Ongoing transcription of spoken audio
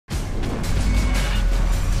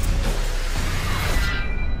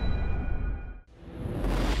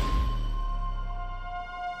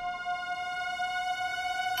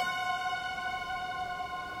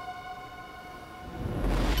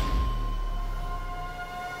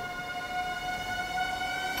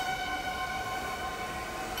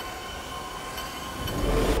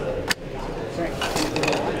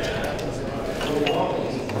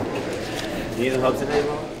hub today,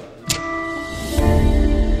 bro?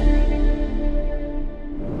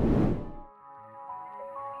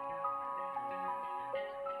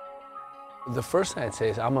 The first thing I'd say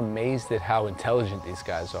is I'm amazed at how intelligent these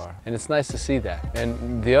guys are, and it's nice to see that.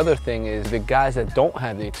 And the other thing is the guys that don't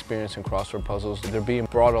have the experience in crossword puzzles, they're being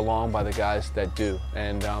brought along by the guys that do.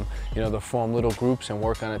 And you know, they form little groups and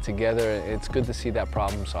work on it together. It's good to see that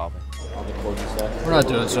problem solving. We're not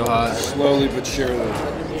doing so hot. Slowly but surely.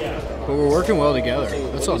 But we're working well together.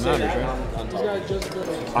 That's all that matters,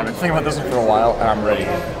 right? I've been thinking about this one for a while, and I'm ready.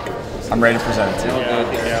 I'm ready to present it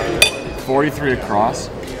to you. 43 across.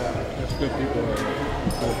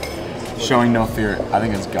 Showing no fear. I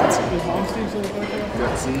think it's gutsy.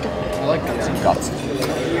 Gutsy? I like gutsy. Gutsy.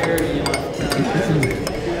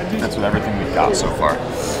 That's with everything we've got so far.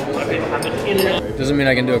 Doesn't mean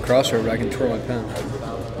I can do a crossword, but I can twirl my pen.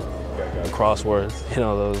 Crosswords, you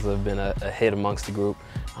know, those have been a hit amongst the group.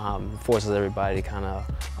 Forces everybody to kind of,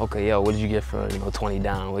 okay, yo, what did you get for 20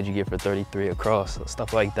 down? What did you get for 33 across?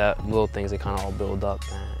 Stuff like that, little things that kind of all build up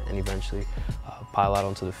and eventually pile out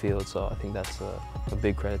onto the field. So I think that's a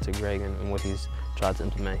big credit to Gregg and what he's tried to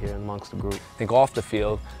implement here amongst the group. I think off the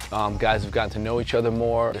field, guys have gotten to know each other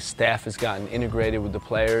more. The staff has gotten integrated with the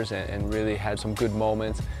players and really had some good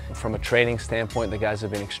moments. From a training standpoint, the guys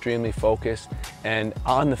have been extremely focused. And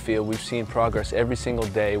on the field, we've seen progress every single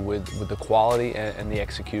day with the quality and the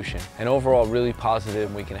execution. And overall, really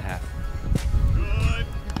positive week and a half.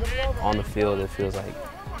 On the field, it feels like,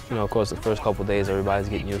 you know, of course, the first couple of days, everybody's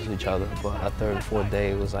getting used to each other, but that third and fourth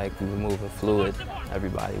day, it was like we were moving fluid.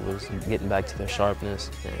 Everybody was getting back to their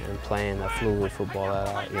sharpness and playing that fluid football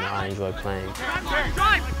that I enjoy playing.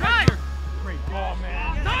 Drive! Great ball,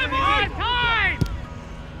 man. Time!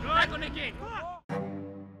 Back on the game.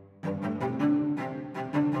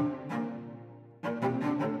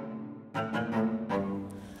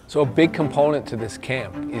 So a big component to this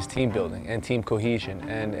camp is team building and team cohesion.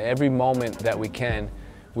 And every moment that we can,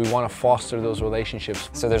 we want to foster those relationships.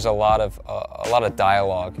 So there's a lot of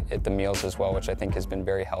dialogue at the meals as well, which I think has been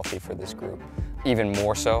very healthy for this group. Even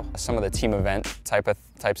more so, some of the team event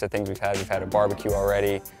types of things we've had a barbecue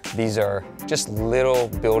already. These are just little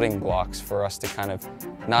building blocks for us to kind of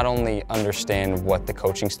not only understand what the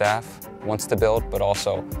coaching staff wants to build, but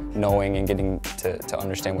also knowing and getting to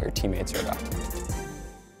understand what your teammates are about.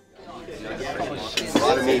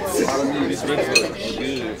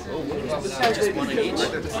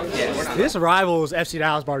 This rivals FC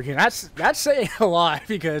Dallas barbecue. That's saying a lot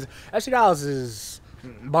because FC Dallas's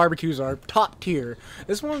barbecues are top tier.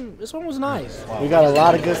 This one was nice. We got a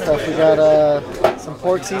lot of good stuff. We got some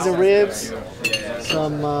pork seasoned ribs,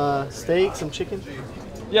 some steak, some chicken.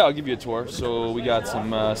 Yeah, I'll give you a tour. So we got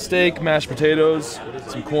some steak, mashed potatoes,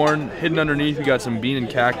 some corn. Hidden underneath, we got some bean and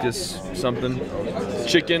cactus something.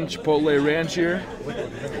 Chicken, chipotle ranch here,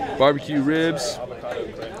 barbecue ribs,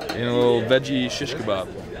 and a little veggie shish kebab.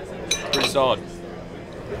 Pretty solid.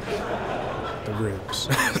 The ribs.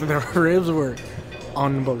 The ribs were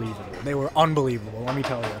unbelievable. They were unbelievable, let me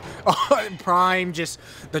tell you. Prime, just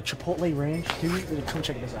the chipotle ranch. Dude, come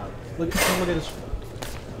check this out. Look at this.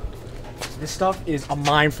 This stuff is a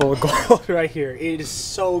mine full of gold right here. It is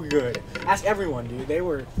so good. Ask everyone, dude. They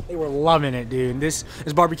were loving it, dude. This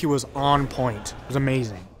barbecue was on point. It was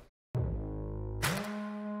amazing.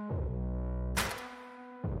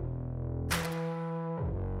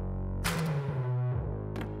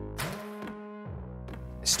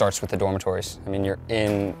 It starts with the dormitories. I mean, you're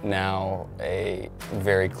in now a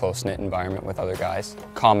very close-knit environment with other guys.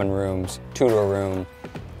 Common rooms, tutor room.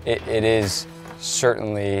 It is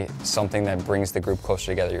certainly something that brings the group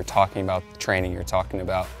closer together. You're talking about training, you're talking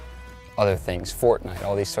about other things, Fortnite,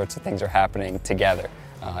 all these sorts of things are happening together.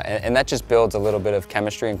 And that just builds a little bit of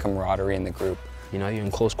chemistry and camaraderie in the group. You know, you're in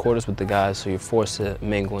close quarters with the guys, so you're forced to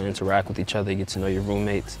mingle and interact with each other. You get to know your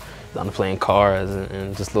roommates, down to playing cards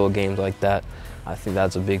and just little games like that. I think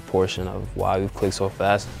that's a big portion of why we've clicked so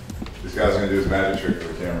fast. This guy's gonna do his magic trick for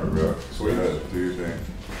the camera, bro. Sweet head, do your thing.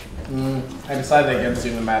 I decided against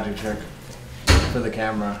doing the magic trick for the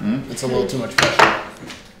camera. It's a little too much pressure.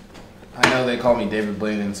 I know they call me David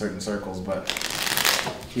Blaine in certain circles, but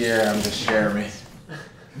here I'm just Jeremy.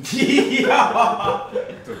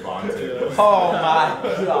 Oh my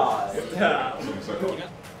god.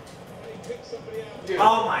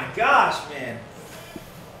 Oh my gosh, man.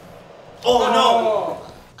 Oh no.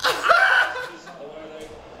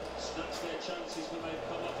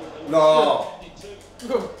 No.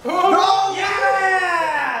 No.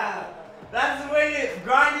 Yeah! That's the way to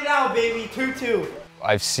grind it out, baby. 2-2.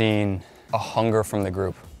 I've seen a hunger from the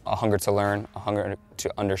group, a hunger to learn, a hunger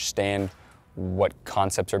to understand what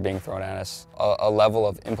concepts are being thrown at us, a level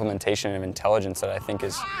of implementation and intelligence that I think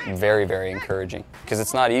is very, very encouraging. Because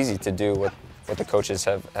it's not easy to do what the coaches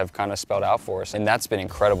have kind of spelled out for us, and that's been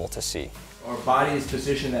incredible to see. Our body is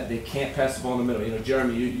positioned that they can't pass the ball in the middle. You know,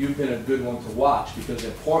 Jeremy, you've been a good one to watch because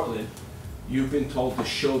in Portland, you've been told to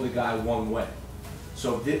show the guy one way.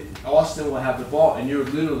 So Austin will have the ball, and you're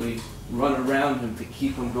literally running around him to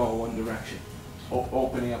keep him going one direction,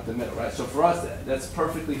 opening up the middle, right? So for us, that's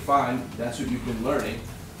perfectly fine. That's what you've been learning.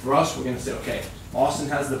 For us, we're going to say, okay, Austin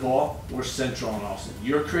has the ball. We're central on Austin.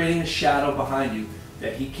 You're creating a shadow behind you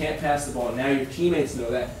that he can't pass the ball. And now your teammates know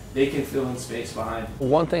that. They can fill in space behind him.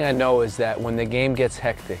 One thing I know is that when the game gets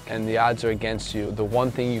hectic and the odds are against you, the one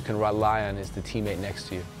thing you can rely on is the teammate next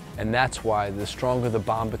to you. And that's why the stronger the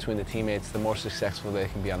bond between the teammates, the more successful they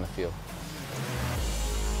can be on the field.